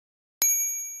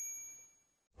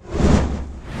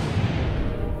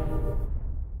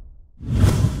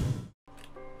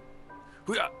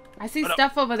I see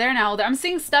stuff over there now. I'm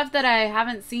seeing stuff that I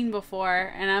haven't seen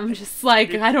before, and I'm just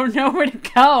like, I don't know where to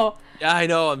go. Yeah, I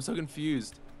know. I'm so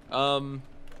confused.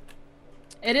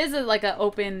 It is like an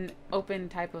open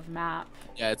type of map.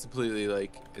 Yeah, it's completely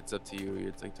like it's up to you.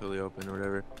 It's like totally open or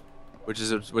whatever, which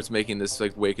is what's making this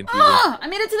like way confusing. Oh, I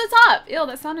made it to the top. Ew,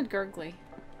 that sounded gurgly.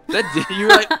 That you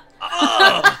were like,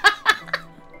 oh,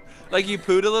 like you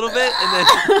pooed a little bit, and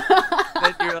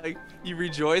then you're like you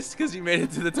rejoiced because you made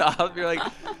it to the top. You're like,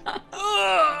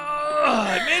 oh,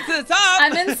 I made it to the top.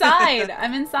 I'm inside.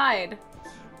 I'm inside.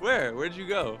 Where? Where'd you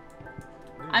go?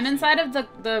 I'm inside of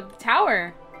the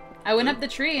tower. I went up the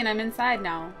tree and I'm inside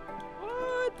now.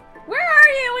 What? Where are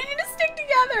you? We need to stick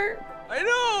together. I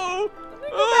know. Let me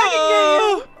go back and get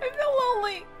you. I feel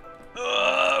lonely.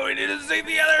 Oh, we need to stick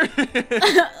together.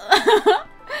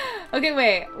 Okay,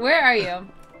 wait. Where are you?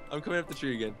 I'm coming up the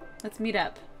tree again. Let's meet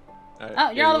up. All right,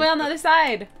 Oh, you're all the way on the other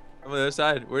side. I'm on the other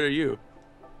side. Where are you?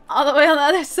 All the way on the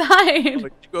other side.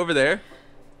 Wait, you go over there.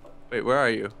 Wait, where are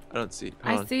you? I don't see.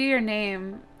 Hold on. I see your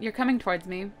name. You're coming towards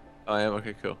me. Oh, I am?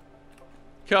 Okay, cool.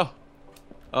 Go.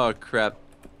 Oh, crap.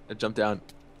 I jumped down.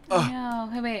 Oh. No.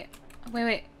 Hey, wait.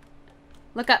 Wait.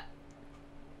 Look up.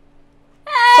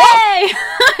 Hey!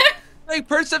 Like,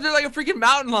 perched up there like a freaking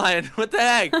mountain lion. What the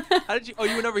heck? How did you... Oh,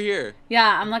 you went over here.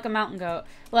 Yeah, I'm like a mountain goat.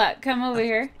 Look, come over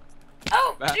here.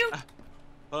 Oh, shoot.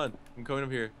 Hold on. I'm coming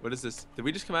up here. What is this? Did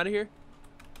we just come out of here?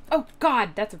 Oh,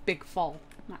 God. That's a big fall.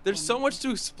 There's so much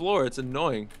to explore. It's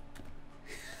annoying.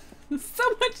 So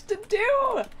much to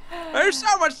do. There's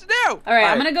so much to do. All right,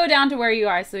 I'm going to go down to where you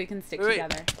are so we can stick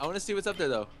together. I want to see what's up there,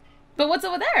 though. But what's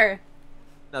over there?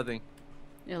 Nothing.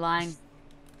 You're lying.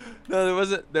 No, there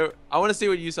wasn't. There. I want to see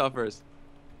what you saw first.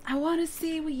 I want to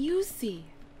see what you see.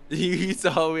 You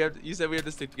saw we have. You said we have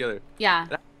to stick together. Yeah.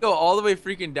 And I go all the way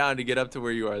freaking down to get up to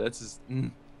where you are. That's just.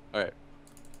 All right.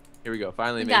 Here we go.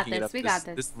 Finally making it up. We got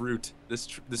this. This route.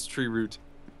 This tree route.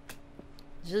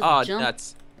 Just oh, jump.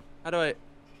 nuts. How do I?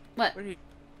 What? Where do you?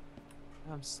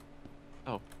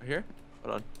 Oh, right here.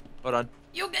 Hold on.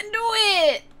 You can do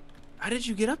it. How did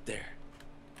you get up there?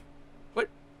 What?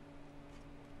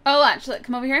 Oh, actually,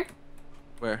 come over here.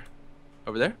 Where?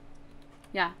 Over there?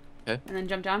 Yeah. Okay. And then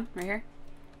jump down right here.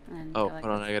 And then Oh, like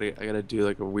hold on. I gotta do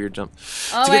like a weird jump.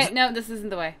 Oh wait, no, this isn't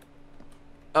the way.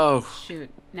 Oh. Shoot.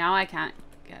 Now I can't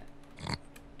get.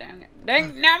 Dang it!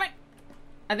 Dang it!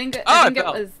 I think it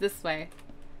was this way.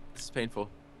 This is painful.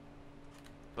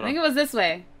 I think it was this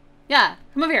way. Yeah,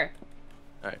 come over here.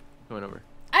 All right, coming over.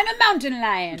 I'm a mountain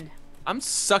lion. I'm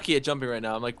sucky at jumping right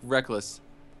now. I'm like reckless.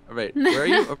 All right, where are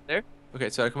you? Over there? Okay,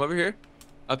 so I come over here,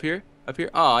 up here.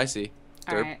 Oh, I see.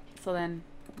 All right, so then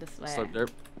this way. Slurp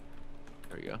derp.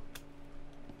 There we go.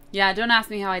 Yeah, don't ask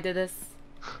me how I did this.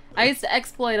 I used to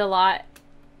exploit a lot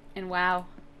in WoW.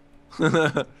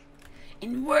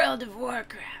 In World of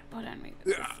Warcraft. Hold on, wait,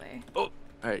 this way. Oh, all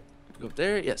right. Go up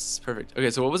there. Yes, perfect. Okay,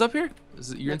 so what was up here?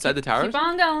 You're inside the tower? Keep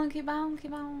on going. Keep on.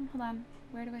 Hold on.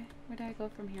 Where do I go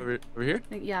from here? Over here?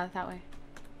 Yeah, that way.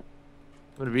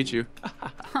 I'm gonna beat you.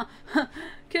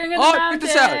 King of the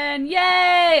mountain!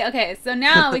 Yay! Okay, so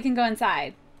now we can go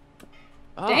inside.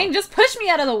 Oh. Dang, just push me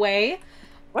out of the way.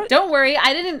 What? Don't worry,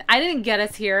 I didn't get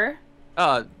us here.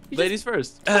 Ladies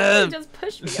first. Just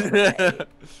push me out of the way.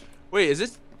 Wait, is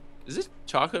this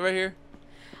chocolate right here?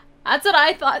 That's what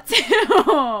I thought too.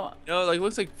 No, like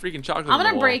looks like freaking chocolate. I'm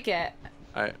gonna break it.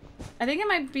 All right. I think it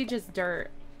might be just dirt.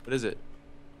 What is it?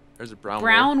 There's a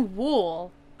brown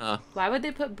wool. Why would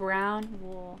they put brown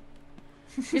wool?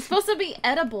 It's supposed to be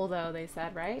edible though, they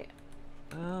said, right?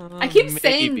 I keep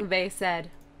saying they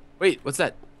said. Wait, what's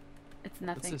that? It's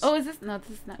nothing. Oh, is this? No, this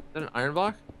is not. Is that an iron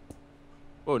block?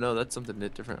 Oh no, that's something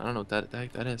different. I don't know what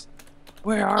that is.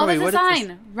 Where are we? Oh, there's a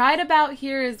sign. Right about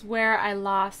here is where I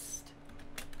lost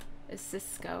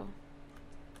Cisco.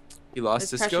 You lost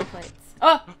Cisco? Pressure plates.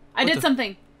 Oh, I did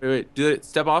something. Wait. Do it.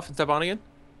 Step off and step on again.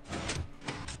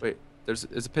 Wait, there's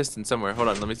a piston somewhere. Hold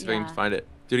on, let me see if I can find it.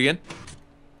 Do it again.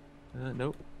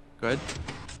 Nope. Go ahead.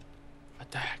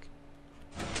 What the heck?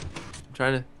 I'm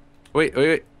trying to. Wait. Do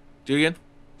it again.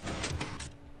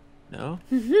 No.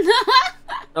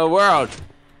 Oh, world.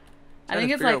 I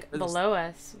think it's like below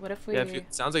us. What if we? Yeah,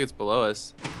 it sounds like it's below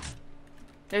us.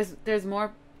 There's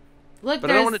more. Look,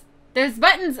 but there's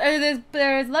buttons. Or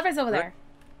there's levers over there.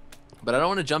 But I don't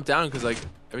want to jump down because like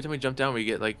every time we jump down, we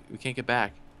can't get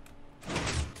back.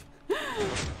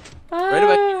 Right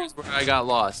about here is where I got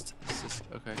lost.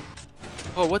 Okay.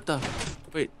 Oh, what the?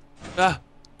 Wait.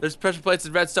 There's pressure plates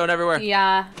and redstone everywhere.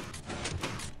 Yeah.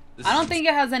 I don't think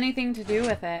it has anything to do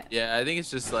with it. Yeah, I think it's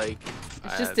just like.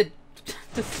 It's just to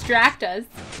distract us.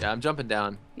 Yeah, I'm jumping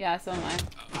down. Yeah, so am I.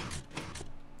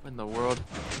 What in the world?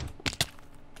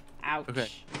 Ouch. Okay.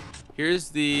 Here's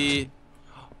the.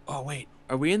 Oh wait,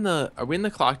 are we in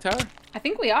the clock tower? I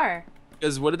think we are.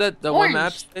 Because what did that orange. one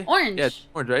map say? Orange. Yeah, it's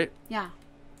orange, right? Yeah.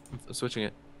 I'm switching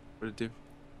it. What did it do?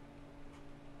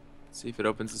 Let's see if it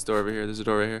opens this door over here. There's a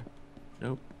door right here.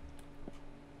 Nope.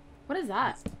 What is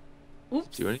that?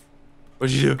 Oops. Do anything?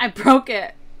 What'd you do? I broke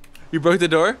it. You broke the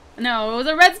door? No, it was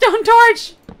a redstone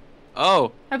torch.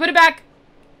 Oh. I put it back.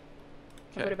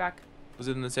 Okay. I put it back. Was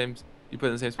it in the same? You put it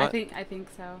in the same spot? I think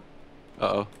so.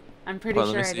 Uh-oh. I'm pretty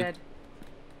sure I did.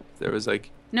 There was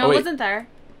like... No, it wasn't there.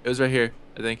 It was right here,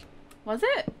 I think. Was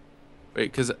it?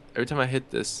 Wait, because every time I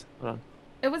hit this... Hold on.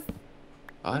 It was...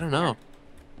 Oh, I don't know.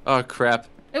 Oh, crap.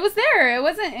 It was there. It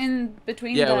wasn't in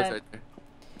between Yeah, it was right there.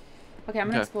 Okay, I'm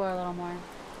going to explore a little more. I'm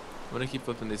going to keep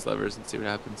flipping these levers and see what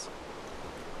happens.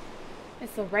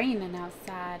 It's the raining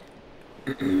outside.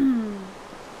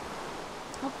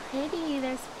 How pretty.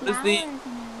 There's flowers and everything.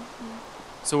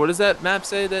 So what does that map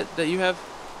say that you have?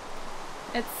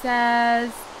 It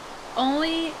says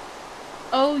only...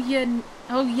 Oh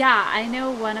yeah, I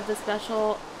know one of the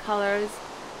special colors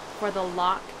for the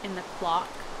lock in the clock.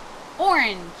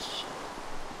 Orange.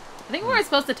 I think we were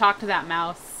supposed to talk to that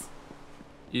mouse.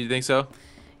 You think so?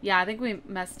 Yeah, I think we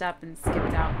messed up and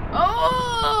skipped out.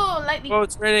 Oh, lightning. Oh,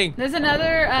 it's raining. There's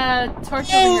another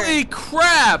torch over here. Holy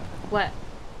crap! What?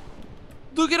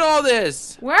 Look at all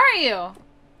this. Where are you?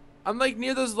 I'm like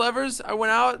near those levers. I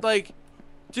went out like,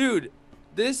 dude,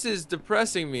 this is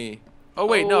depressing me. Oh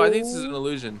wait, no, I think this is an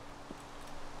illusion.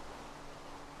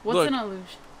 What's an illusion?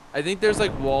 I think there's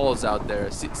like walls out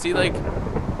there. See like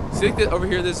over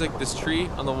here. There's like this tree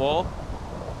on the wall.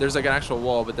 There's like an actual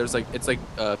wall, but there's like it's like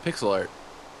pixel art.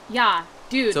 Yeah,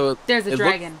 dude. So there's a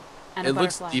dragon and a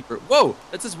butterfly. It looks deeper. Whoa,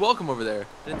 that says welcome over there.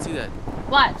 I didn't see that.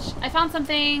 Watch, I found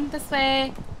something this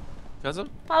way. Found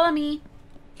some? Follow me.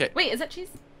 Okay. Wait, is that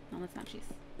cheese? No, that's not cheese.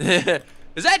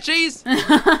 Is that cheese?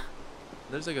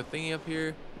 There's like a thingy up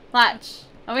here. Watch.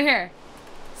 Over here.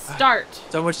 Start.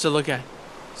 So much to look at.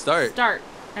 Start. Start.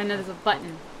 And there's a button.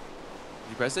 Did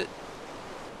you press it?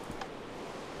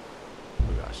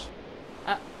 Oh gosh.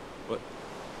 What?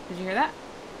 Did you hear that?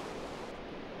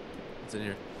 What's in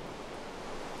here?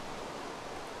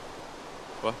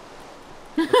 What?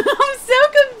 I'm so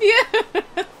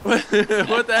confused.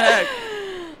 What the heck?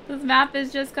 This map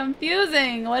is just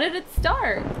confusing. What did it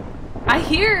start? I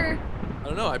hear... I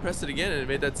don't know. I pressed it again and it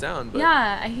made that sound. But...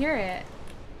 Yeah, I hear it.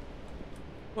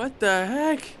 What the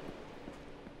heck?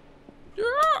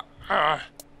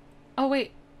 Oh,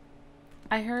 wait.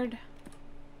 I heard...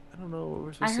 I don't know what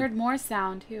we're supposed to... I heard more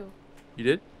sound, too. You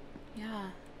did? Yeah.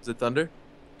 Was it thunder?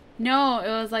 No, it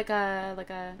was like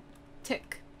a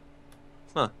tick.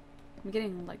 Huh. I'm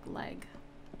getting, like, lag.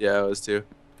 Yeah, I was too.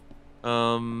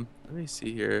 Let me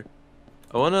see here.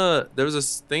 There was a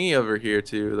thingy over here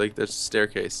too, like the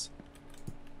staircase.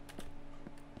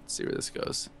 Let's see where this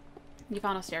goes. You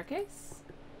found a staircase?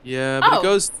 Yeah, but it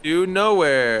goes to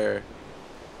nowhere.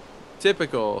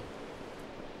 Typical.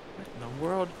 What in the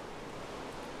world?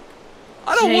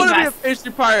 I don't want to be a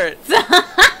pastry pirate.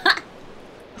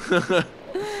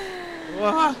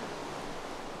 What?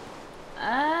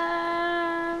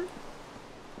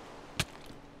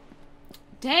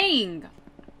 Dang.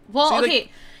 Well, see,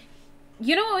 okay.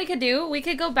 You know what we could do? We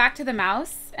could go back to the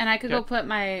mouse, and I could go put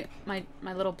my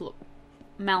little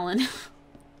melon.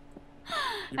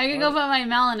 I could go put my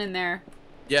melon in there.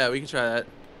 Yeah, we can try that.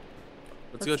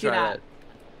 Let's go try that.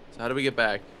 So how do we get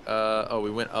back? Oh, we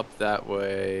went up that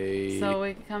way. So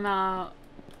we can come out.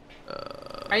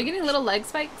 Are you getting little leg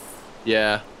spikes?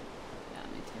 Yeah. Yeah,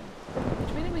 me too.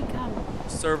 Which way did we come?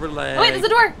 Server lag. Oh wait, there's a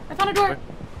door. I found a door.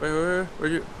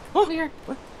 Where'd you? Oh, over here.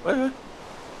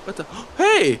 What the?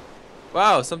 Hey!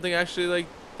 Wow, something actually like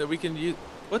that we can use.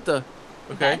 What the?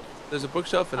 Okay. There's a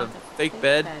bookshelf and a fake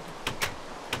bed.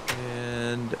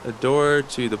 And a door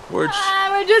to the porch. Ah,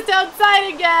 we're just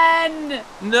outside again.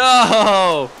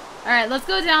 No! Alright, let's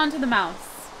go down to the mouse.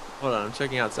 Hold on, I'm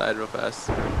checking outside real fast.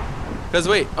 Because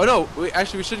wait, oh no, we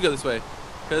should go this way.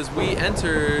 Because we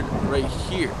entered right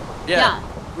here. Yeah.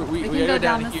 We gotta go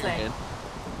down here again.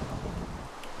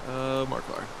 More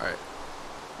car. Alright.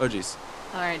 Oh jeez.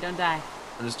 Alright, don't die.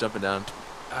 I'm just jumping down.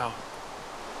 Ow.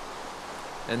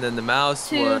 And then the mouse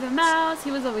the mouse.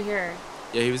 He was over here.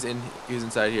 Yeah, he was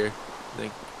inside here, I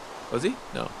think. Was he?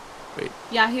 No. Wait.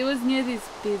 Yeah, he was near these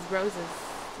roses.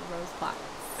 The rose plots.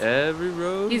 Every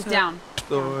rose. He's down.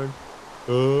 Thorn.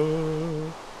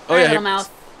 Oh yeah. Little mouse.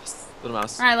 Little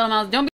mouse. Alright, little mouse. Don't be